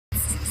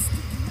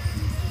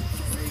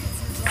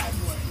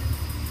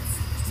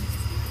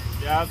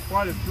Yeah, it's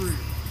quite a treat.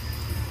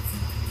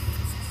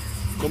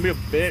 It's gonna be a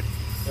bit.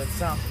 That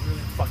sounds really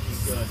fucking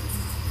good.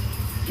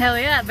 Hell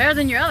yeah, better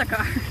than your other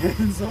car.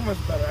 So much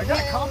better. I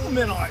got a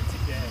compliment on it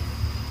today.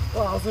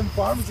 Well, I was in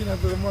Farmington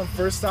at the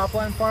first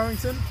stoplight in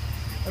Farmington,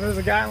 and there's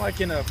a guy like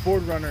in a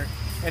Ford Runner,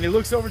 and he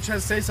looks over and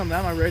tries to say something.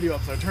 I have my radio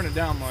up, so I turn it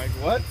down. I'm like,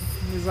 what?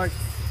 And he's like,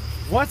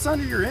 what's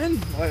under your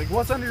end? Like,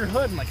 what's under your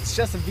hood? And like, it's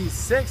just a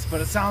V6,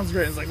 but it sounds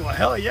great. It's like, well,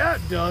 hell yeah,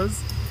 it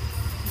does.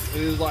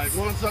 And he was like,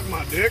 wanna suck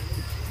my dick?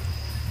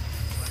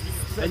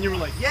 And you were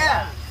like,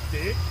 yeah,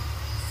 dick.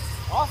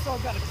 Also, I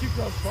got a cute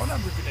girl's phone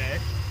number today.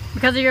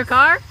 Because of your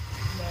car?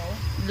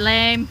 No.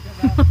 Lame.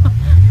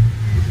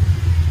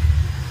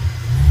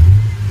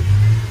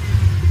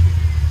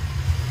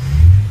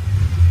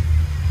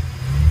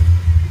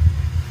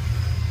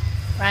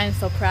 Ryan's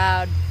so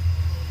proud.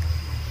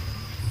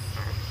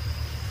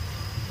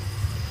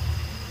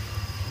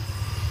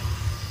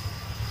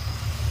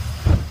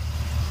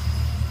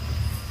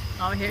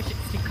 Oh, here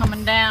she's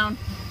coming down.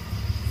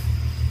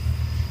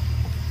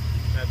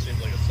 That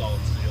seems like a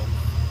solid steel.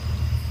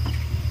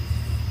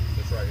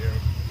 This right here.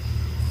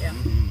 Yeah.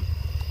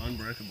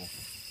 Unbreakable.